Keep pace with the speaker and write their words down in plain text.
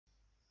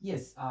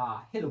Yes,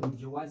 hello good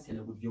viewers,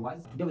 hello good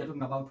viewers. Today we are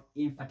talking about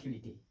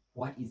infertility.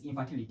 What is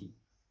infertility?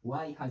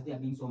 Why has there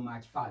been so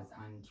much fuss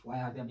and why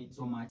has there been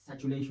so much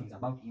saturations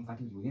about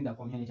infertility within the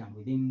community and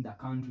within the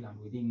country and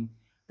within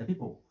the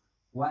people?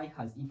 Why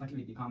has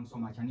infertility become so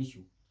much an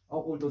issue?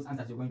 All those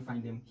answers you're going to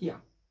find them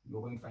here.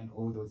 You're going to find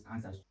all those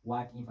answers.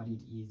 What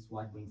infertility is,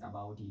 what brings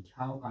about it,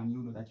 how can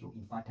you know that you're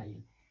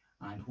infertile,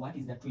 and what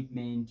is the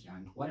treatment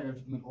and what are the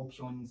treatment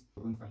options.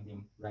 You're going to find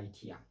them right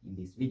here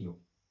in this video.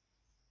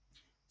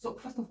 So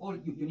first of all,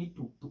 you need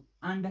to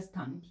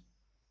understand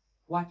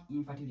what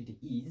infertility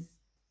is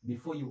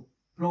before you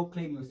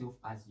proclaim yourself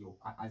as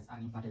an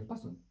infertile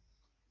person.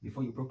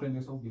 Before you proclaim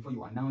yourself, before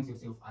you announce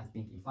yourself as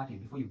being infertile,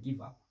 before you give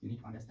up, you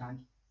need to understand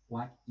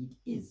what it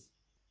is.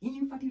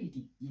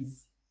 Infertility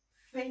is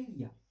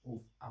failure of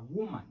a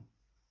woman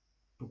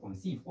to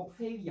conceive, or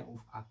failure of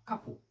a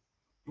couple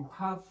to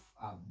have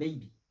a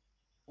baby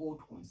or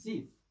to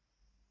conceive.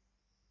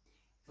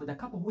 For the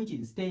couple which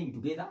is staying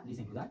together,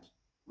 listen to that,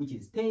 which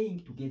is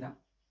staying together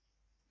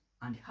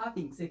and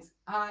having sex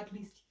at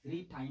least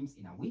 3 times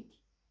in a week,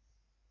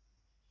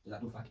 those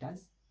are 2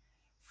 factors,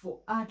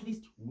 for at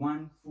least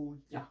 1 full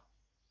year.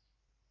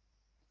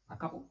 A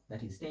couple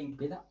that is staying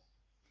together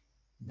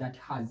that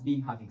has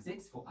been having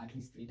sex for at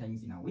least 3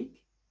 times in a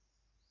week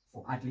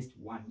for at least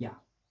 1 year.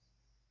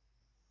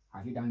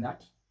 Have you done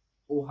that?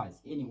 Or has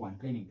anyone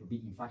claiming to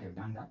be infertile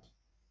done that?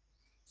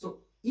 So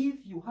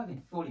if you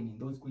haven't fallen in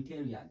those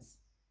criteria,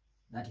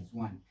 that is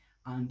 1.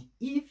 And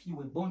if you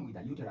were born with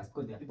a uterus,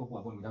 because there are people who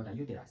are born without a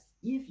uterus,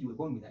 if you were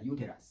born with a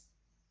uterus,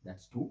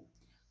 that's 2.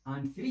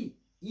 And 3,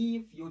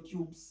 if your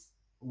tubes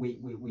were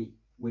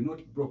not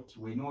blocked,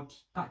 were not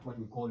cut, what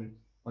we call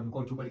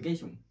tubal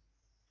ligation,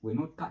 were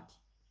not cut,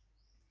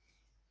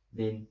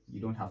 then you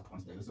don't have to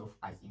consider yourself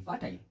as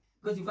infertile.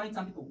 Because you find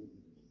some people,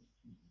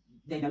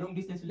 they're in a long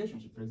distance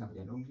relationship, for example,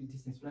 they're in a long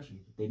distance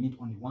relationship. They meet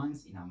only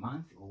once in a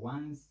month, or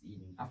once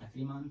in after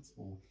 3 months,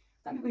 or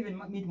some people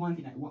even meet once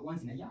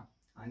in a year.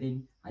 And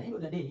then at the end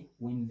of the day,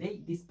 when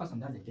this person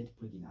doesn't get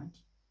pregnant,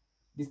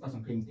 this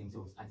person claims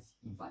themselves as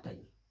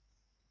infertile,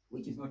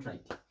 which is not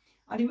right.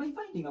 And in my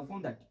finding, I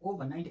found that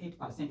over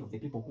 98% of the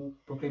people who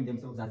proclaim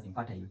themselves as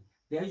infertile,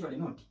 they are usually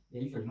not. They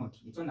are usually not.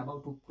 It's only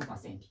about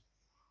 2%,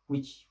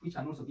 which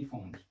can also be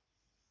found.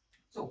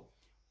 So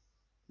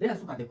let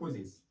us look at the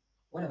causes.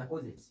 What are the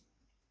causes?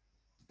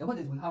 The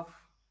causes, we have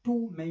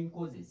 2 main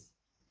causes.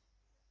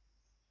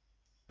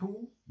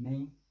 2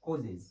 main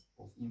causes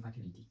of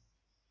infertility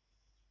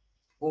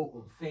or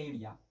of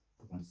failure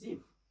to conceive.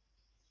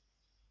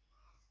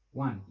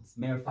 1, it's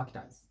male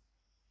factors.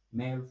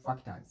 Male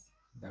factors.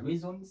 The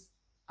reasons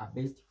are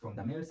based from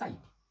the male side.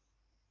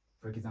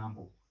 For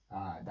example,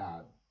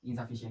 the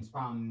insufficient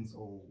sperms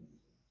or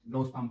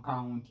low sperm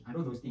count and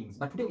all those things.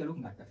 But today we are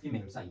looking at the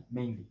female side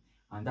mainly,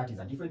 and that is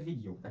a different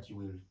video that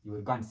you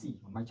will go and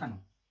see on my channel.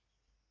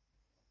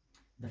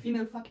 The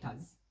female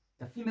factors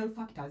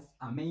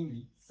are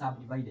mainly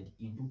subdivided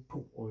into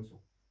 2 also.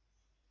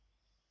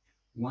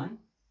 1,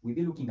 we'll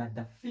be looking at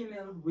the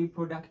female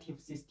reproductive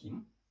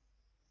system,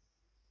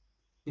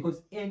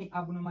 because any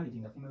abnormality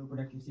in the female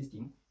reproductive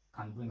system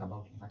can bring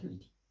about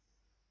infertility.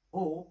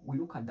 Or we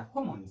look at the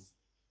hormones,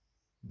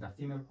 the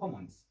female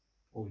hormones,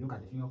 or we look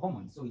at the female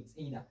hormones. So it's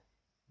either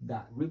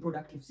the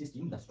reproductive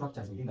system, the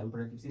structures within the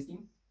reproductive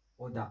system,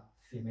 or the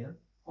female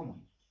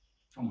hormone.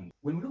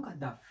 When we look at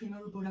the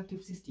female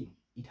reproductive system,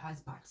 it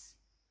has parts.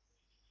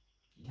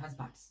 It has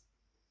parts.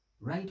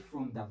 Right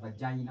from the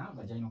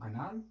vaginal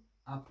canal,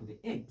 up to the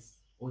eggs,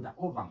 or the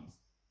ovums,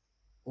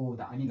 or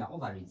the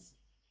ovaries.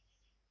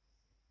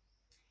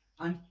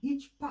 And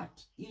each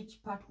part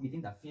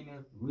within the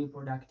female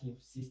reproductive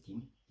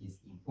system is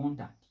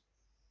important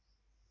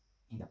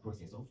in the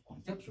process of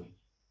conception,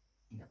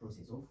 in the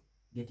process of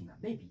getting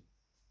a baby,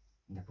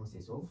 in the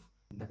process of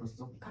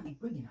becoming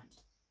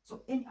pregnant.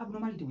 So any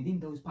abnormality within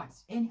those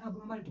parts,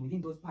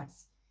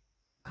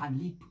 can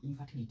lead to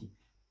infertility.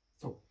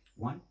 So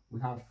 1, we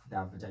have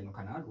the vaginal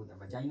canal, or the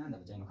vagina and the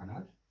vaginal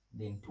canal.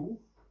 Then 2,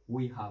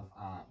 we have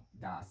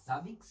the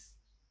cervix.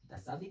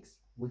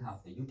 We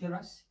have the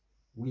uterus.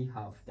 We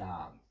have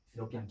the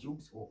fallopian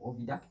tubes or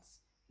oviducts.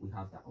 We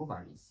have the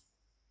ovaries.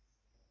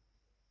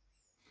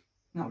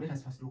 Now let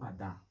us first look at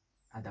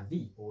the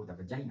V, or the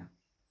vagina.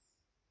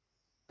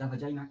 The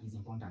vagina is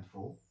important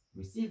for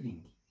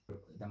receiving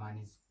the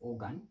man's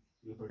organ,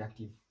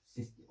 reproductive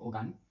system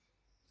organ,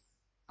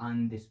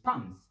 and the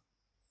sperms.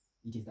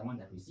 It is the one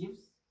that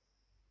receives,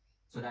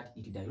 so that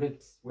it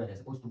directs where they're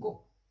supposed to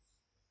go.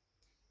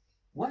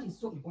 What is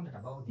so important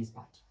about this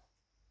part?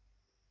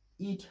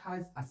 It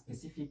has a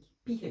specific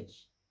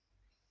pH.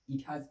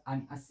 It has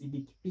an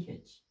acidic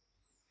pH.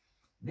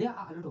 There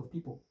are a lot of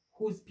people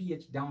whose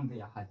pH down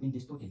there has been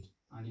distorted,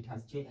 and it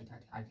has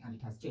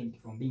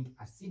changed from being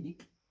acidic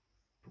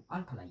to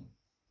alkaline.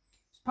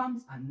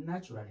 Sperms are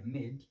naturally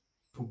made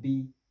to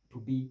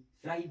be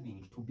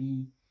thriving, to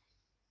be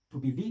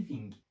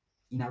living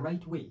in a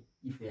right way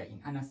if they are in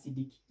an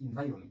acidic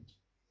environment.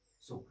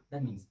 So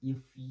that means if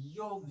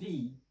your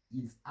V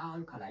is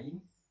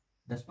alkaline,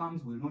 the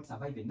sperms will not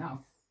survive enough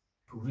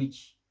to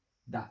reach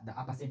the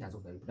upper centers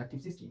of the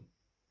reproductive system.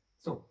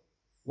 So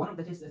one of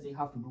the tests that they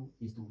have to do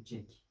is to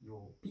check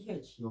your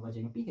pH, your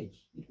vaginal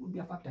pH. It could be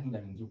a factor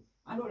hindering you,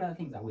 and all other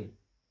things are well.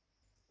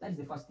 That is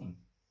the first thing.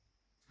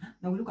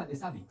 Now we look at the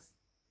cervix.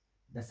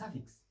 The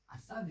cervix, a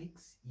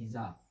cervix is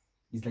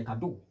like a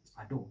door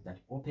that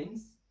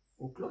opens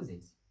or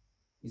closes.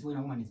 It's when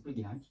a woman is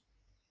pregnant,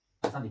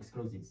 the cervix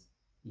closes.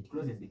 It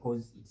closes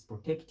because it's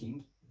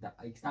protecting the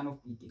external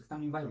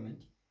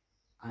environment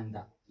and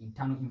the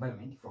internal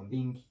environment from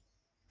being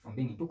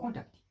into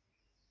contact.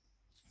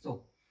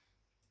 So,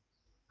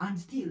 and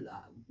still,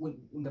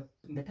 when in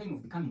the time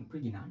of becoming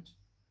pregnant,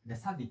 the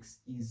cervix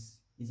is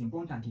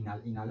important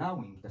in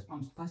allowing the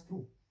sperms to pass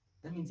through.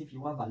 That means if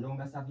you have a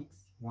longer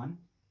cervix,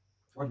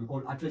 what we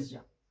call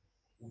atresia,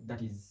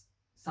 that is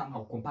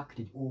somehow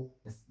compacted, or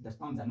the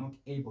sperms are not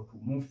able to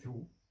move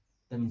through,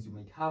 that means you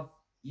might have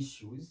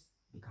issues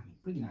becoming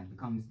pregnant,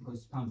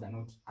 because sperms are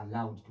not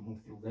allowed to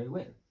move through very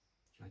well.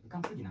 You might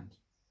become pregnant.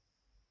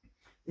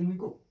 Then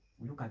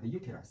we look at the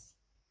uterus.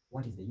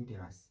 What is the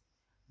uterus?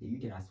 The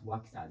uterus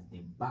works as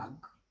the bag,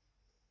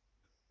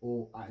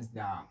 or as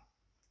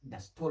the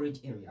storage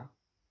area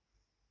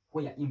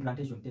where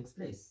implantation takes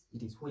place.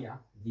 It is where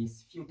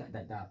this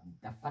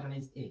the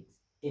fertilized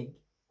egg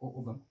or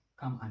ovum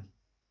come and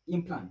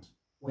implant,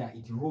 where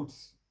it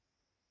roots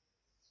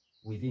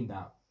within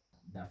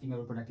the female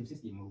reproductive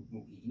system.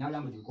 In our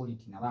language we call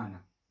it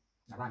nabana,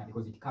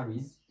 because it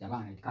carries the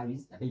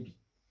baby.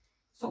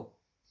 So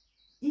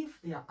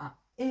if there are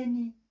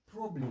any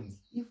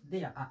problems, if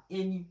there are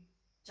any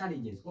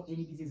challenges or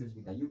any diseases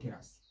with the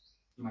uterus,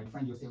 you might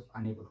find yourself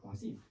unable to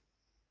conceive.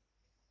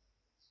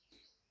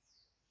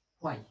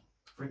 Why?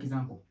 For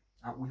example,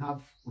 we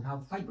have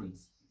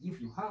fibroids.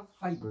 If you have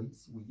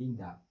fibroids within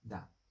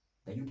the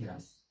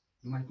uterus,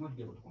 you might not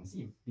be able to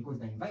conceive, because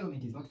the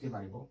environment is not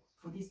favorable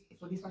for this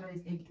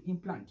fertilized egg to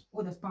implant,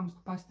 or the sperms to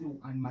pass through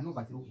and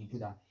maneuver through into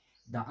the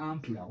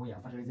ampulla where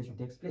fertilization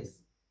takes place.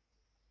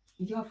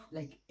 If you have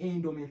like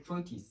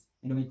endometriosis,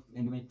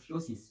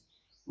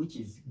 which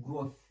is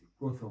growth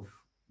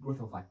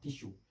of a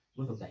tissue,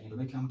 growth of the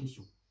endometrium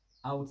tissue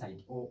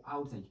outside or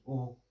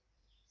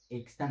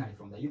externally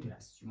from the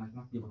uterus, you might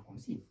not be able to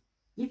conceive.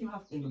 If you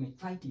have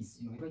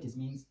endometritis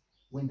means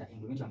when the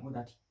endometrium, or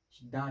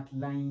that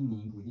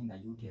lining within the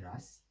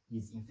uterus,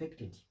 is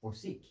infected or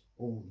sick,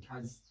 or it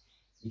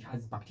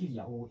has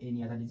bacteria or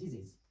any other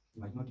diseases,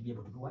 you might not be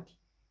able to do what?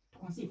 To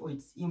conceive, or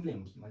it's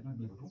inflamed, you might not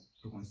be able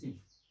to conceive.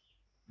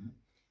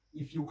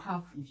 If you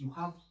have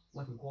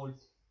what we call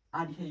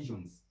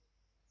adhesions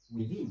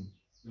within,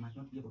 you might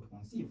not be able to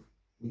conceive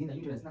within the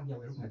uterus. Now here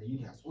we're looking at the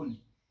uterus only.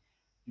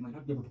 You might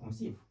not be able to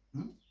conceive.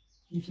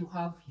 If you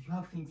have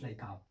things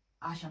like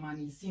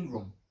Asherman's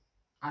syndrome.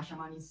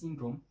 Asherman's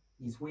syndrome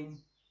is when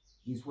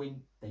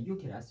the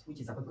uterus, which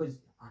is because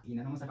in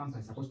a normal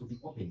circumstance it's supposed to be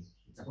open,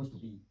 it's supposed to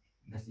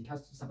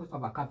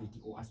have a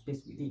cavity or a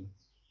space within.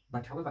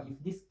 But however,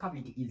 if this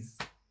cavity is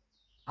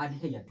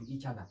adhered to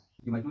each other,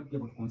 you might not be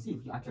able to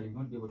conceive. You actually will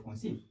not be able to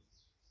conceive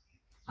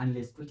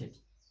unless treated.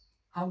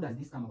 How does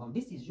this come about?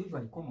 This is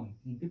usually common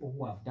in people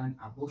who have done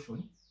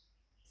abortion,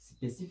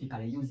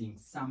 specifically using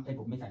some type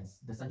of methods,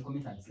 the surgical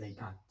methods like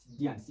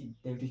D&C,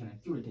 dilatation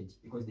and curettage,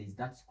 because there is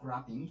that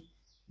scrapping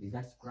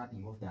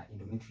of the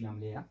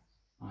endometrium layer,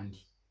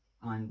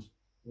 and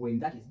when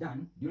that is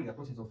done, during the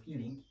process of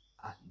healing,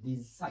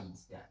 these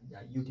sides,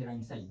 the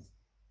uterine sides,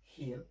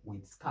 heal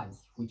with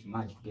scars which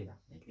merge together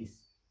like this.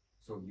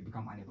 So you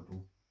become unable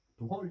to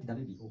hold the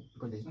baby,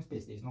 because there is no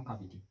space, there is no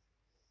cavity.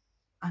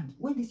 And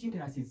when this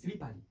uterus is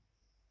slippery,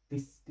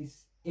 this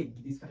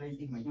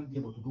fertilized egg might not be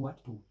able to do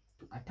what? To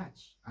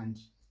attach and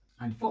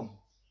form.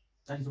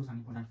 That is also an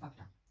important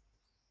factor.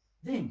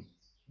 Then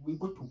we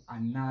go to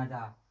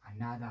another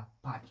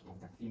part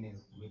of the female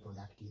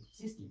reproductive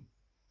system,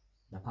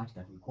 the part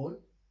that we call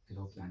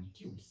fallopian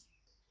tubes.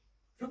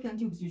 Fallopian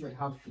tubes usually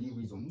have 3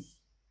 reasons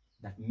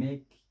that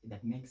make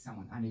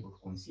someone unable to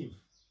conceive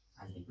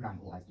as they plan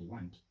or as they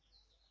want.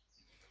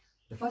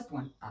 The first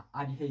one are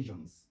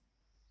adhesions.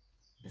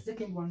 The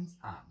second ones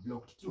are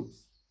blocked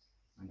tubes.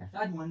 And the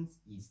third one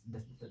is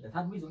the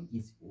third reason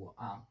is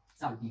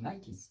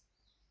salpingitis.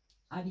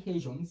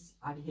 Adhesions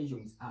are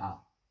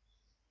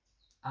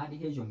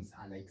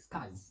like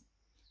scars.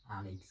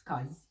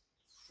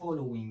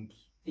 Following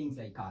things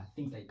like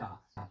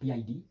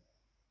PID,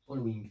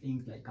 following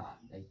things like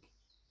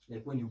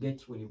when you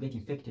get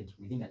infected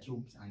within the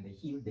tubes and they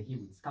heal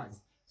with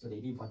scars, so they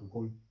leave what we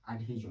call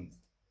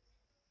adhesions,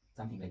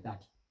 something like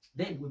that.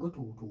 Then we go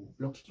to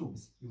blocked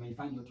tubes. You may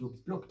find your tubes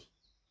blocked.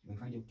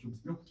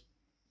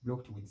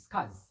 Blocked with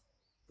scars.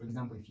 For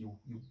example, if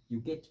you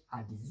get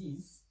a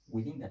disease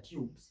within the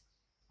tubes,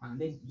 and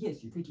then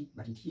yes, you treat it,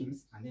 but it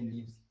heals and then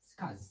leaves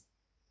scars.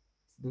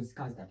 Those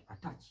scars that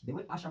attach. The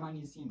way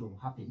Asherman's syndrome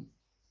happens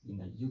in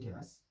the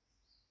uterus,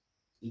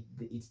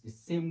 it's the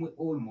same way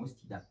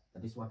almost that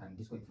this one I'm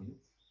describing for you,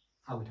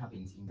 how it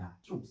happens in the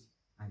tubes,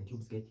 and the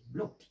tubes get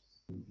blocked.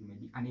 You may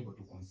be unable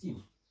to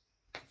conceive.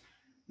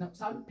 Now,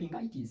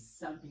 salpingitis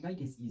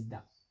is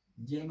the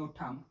general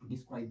term to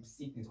describe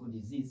sickness or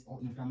disease or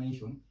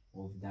inflammation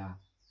of the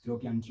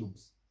fallopian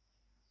tubes.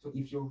 So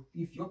if your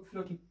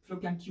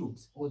fallopian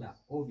tubes or the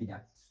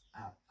oviducts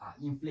are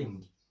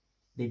inflamed,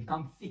 they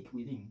become thick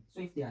within.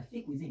 So if they are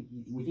thick within,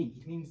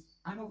 it means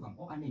an ovum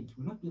or an egg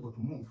will not be able to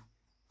move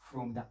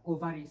from the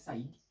ovary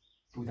side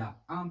to the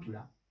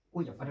ampulla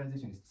where your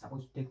fertilization is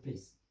supposed to take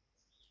place.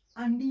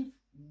 And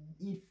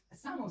if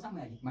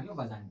somewhere it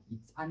maneuvers and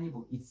it's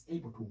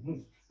able to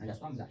move, and the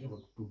sperms are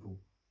able to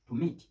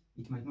meet,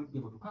 it might not be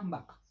able to come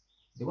back.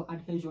 The way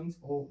adhesions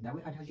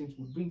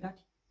would bring that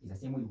is the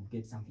same way you would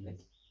get something like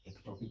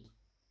ectopic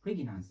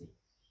pregnancy.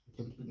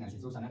 Ectopic pregnancy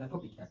is also another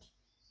topic that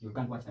you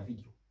can watch the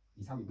video.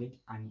 Is how you get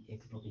an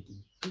ectopic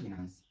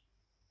pregnancy.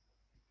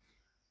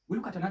 We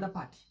look at another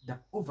part, the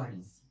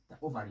ovaries. The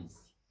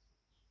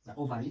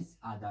ovaries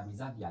are the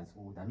reservoirs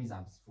or the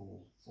reserves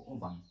for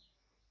ovum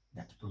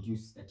that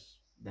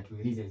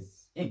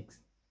releases eggs.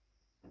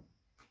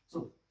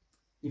 So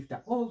if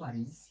the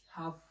ovaries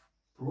have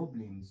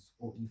problems,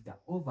 or if the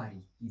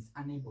ovary is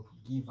unable to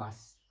give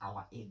us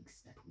our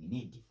eggs that we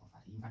need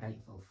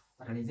for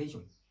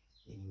fertilization,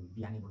 then you will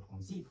be unable to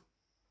conceive.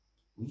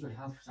 We usually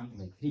have something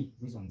like 3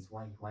 reasons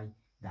why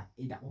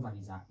the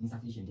ovaries are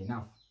insufficient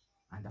enough,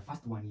 and the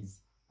first one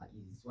is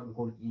what we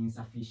call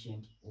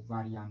insufficient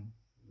ovarian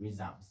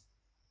reserves.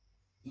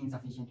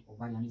 Insufficient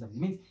ovarian reserves. It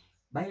means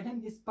by the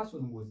time this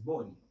person was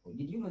born,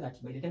 did you know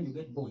that by the time you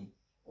get born,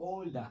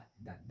 all the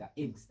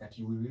eggs that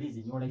you will release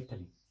in your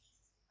lifetime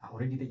are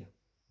already there?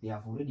 They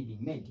have already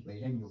been made by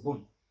the time you're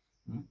born.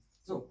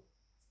 So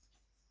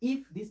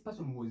if this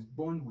person was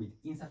born with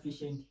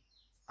insufficient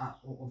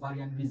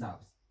ovarian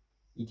reserves,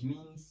 it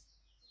means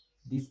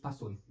this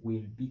person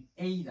will be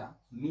either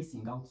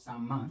missing out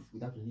some months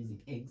without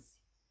releasing eggs,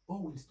 or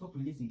will stop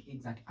releasing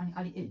eggs at an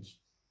early age.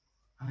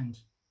 And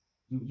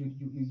you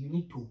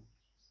need to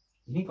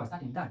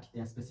ascertain that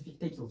there are specific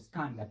types of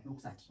scan that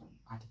looks at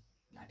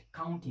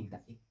counting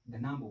the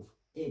number of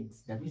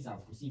eggs, the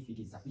reserve, to see if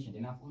it is sufficient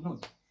enough or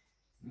not.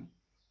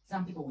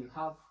 Some people will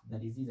have the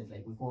diseases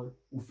like we call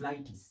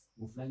uveitis.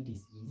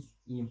 Uveitis is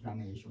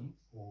inflammation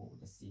or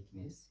the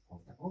sickness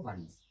of the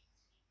ovaries.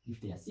 If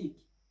they are sick,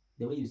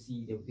 the way you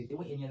see, the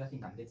way any other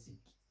thing can get sick,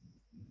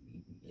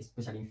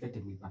 especially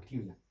infected with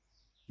bacteria,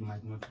 you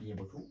might not be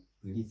able to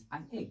release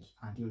an egg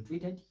until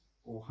treated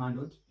or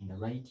handled in the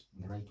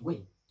right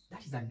way.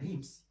 That is a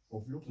glimpse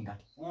of looking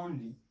at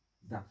only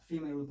the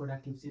female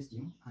reproductive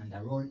system and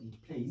the role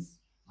it plays,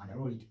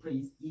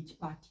 each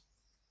part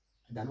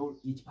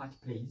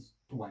plays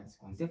towards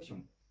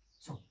conception.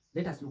 So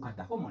let us look at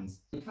the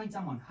hormones. You find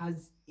someone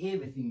has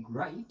everything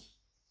right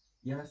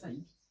the other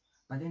side,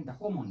 but then the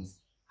hormones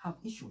have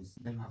issues.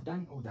 That you have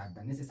done all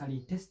the necessary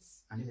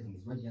tests and everything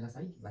is right the other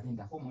side, but then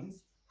the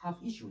hormones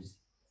have issues.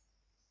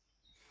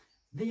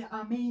 There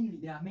are mainly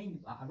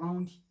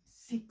around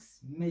 6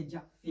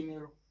 major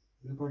female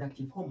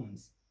reproductive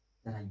hormones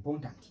that are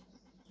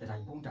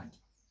important.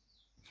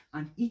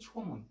 And each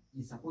hormone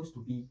is supposed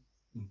to be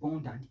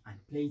important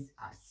and plays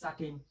a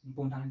certain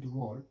important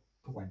role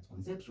towards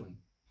conception.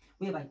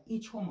 Whereby if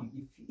each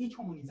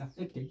hormone is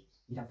affected,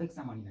 it affects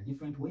someone in a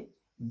different way,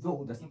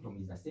 though the symptom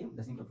is the same.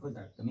 The symptom, because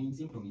the main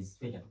symptom is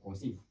failure to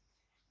conceive.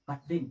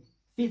 But then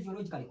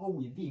physiologically or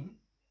within,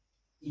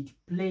 it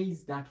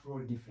plays that role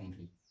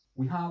differently.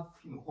 We have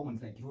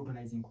hormones like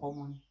luteinizing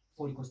hormone,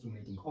 follicle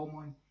stimulating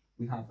hormone,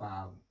 we have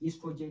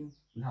estrogen,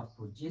 we have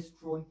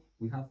progesterone,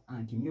 we have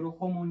antimural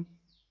hormone.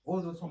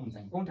 All those hormones are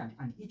important,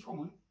 and each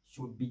hormone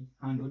should be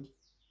handled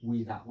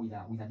with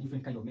a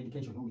different kind of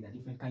medication or with a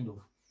different kind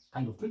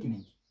of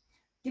treatment.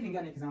 Giving you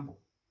an example,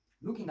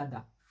 looking at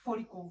the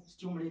follicle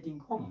stimulating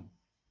hormone.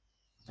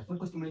 The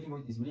follicle stimulating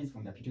hormone is released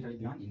from the pituitary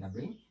gland in the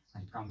brain,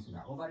 and it comes to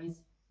the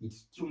ovaries. It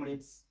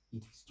stimulates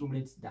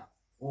the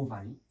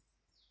ovary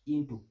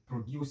into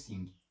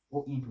producing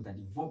or into the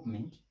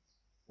development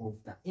of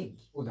the egg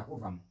or the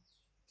ovum.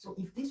 So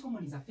if this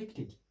hormone is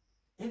affected,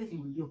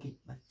 everything will be okay,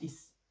 but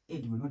this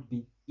egg will not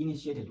be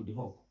initiated to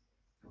develop.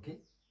 Okay,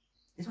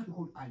 that's what we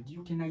call a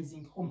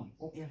luteinizing hormone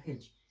or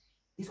LH.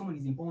 This hormone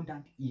is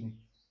important in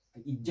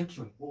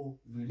ejection or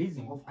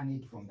releasing of an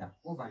egg from the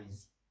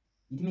ovaries.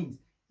 It means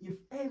if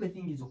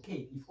everything is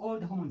okay, if all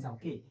the hormones are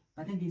okay,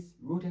 but then this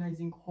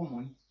luteinizing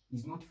hormone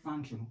is not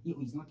functional,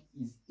 is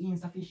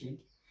insufficient,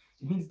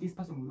 it means this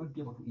person will not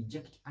be able to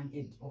eject an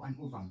egg or an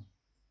ovum.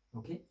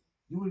 Okay,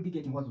 you will be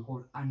getting what we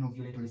call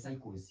anovulatory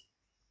cycles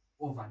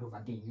over and over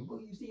again.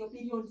 You see your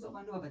periods over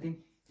and over, but then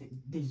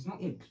there is no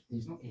egg.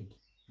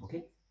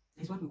 Okay,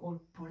 that's what we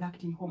call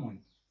prolactin hormone.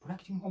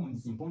 Prolactin hormone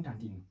is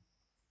important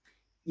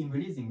in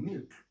releasing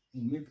milk,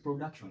 in milk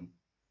production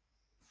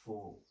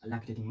for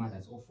lactating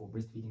mothers or for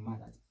breastfeeding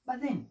mothers.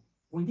 But then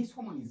when this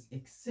hormone is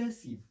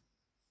excessive,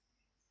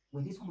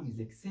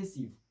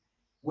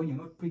 when you're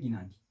not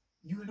pregnant,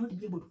 you will not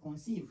be able to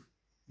conceive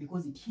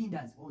because it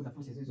hinders all the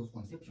processes of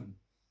conception.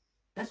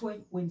 That's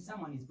why when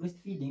someone is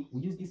breastfeeding,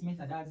 we use this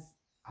method as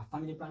a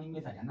family planning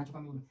method, a natural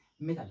family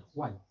method.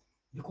 Why?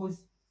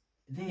 Because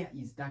there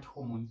is that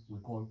hormone we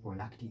call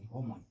prolactin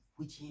hormone,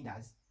 which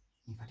hinders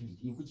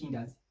infertility, which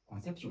hinders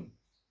conception.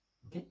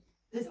 Okay?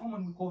 There's a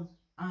hormone we call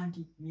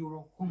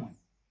antimural hormone.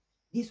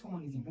 This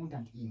hormone is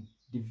important in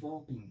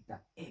developing the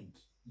egg,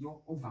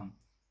 your ovum,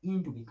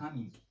 into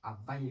becoming a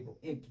viable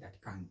egg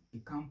that can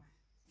become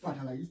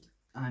fertilized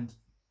and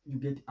you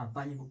get a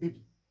viable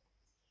baby.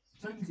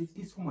 So that means if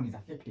this hormone is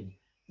affected,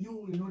 you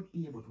will not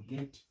be able to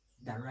get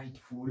the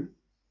rightful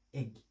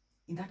egg.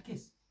 In that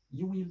case,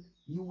 you will,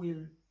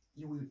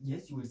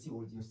 yes, you will see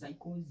all your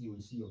cycles, you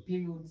will see your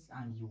periods,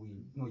 and you will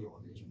know your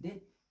ovulation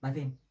date. But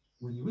then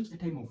when you reach the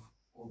time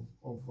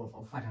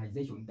of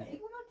fertilization, the egg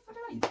will not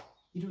fertilize.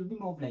 It will be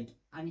more of like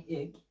an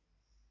egg.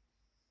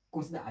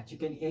 Consider a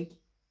chicken egg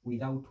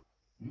without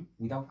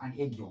without an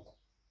egg yolk.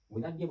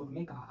 Will that be able to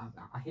make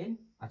a hen,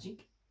 a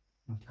chick?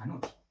 No, it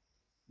cannot.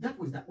 That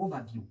was the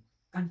overview.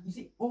 And you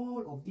see,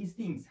 all of these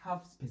things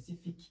have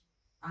specific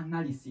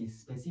analysis,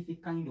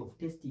 specific kind of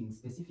testing,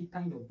 specific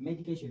kind of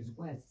medications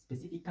required,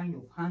 specific kind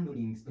of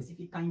handling,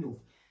 specific kind of,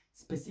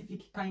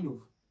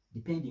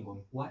 depending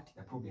on what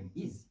the problem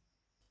is.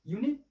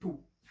 You need to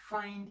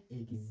find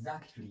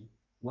exactly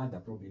what the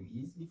problem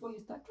is before you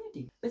start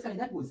treating. Basically,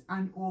 that was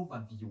an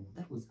overview.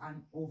 That was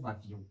an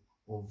overview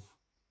of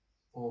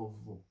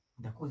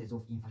the causes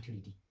of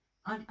infertility.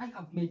 And I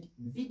have made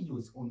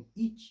videos on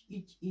each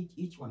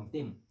one of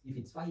them. If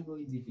it's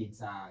fibroids, if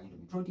it's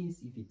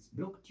endometriosis, if it's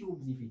blocked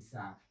tubes, if it's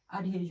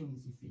adhesions,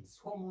 if it's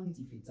hormones,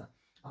 if it's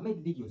I've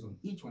made videos on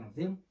each one of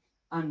them,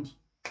 and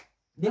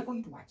they're for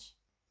you to watch.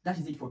 That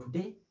is it for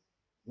today.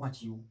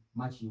 Watch you,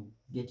 match you,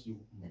 get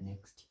you in the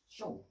next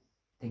show.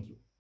 Thank you.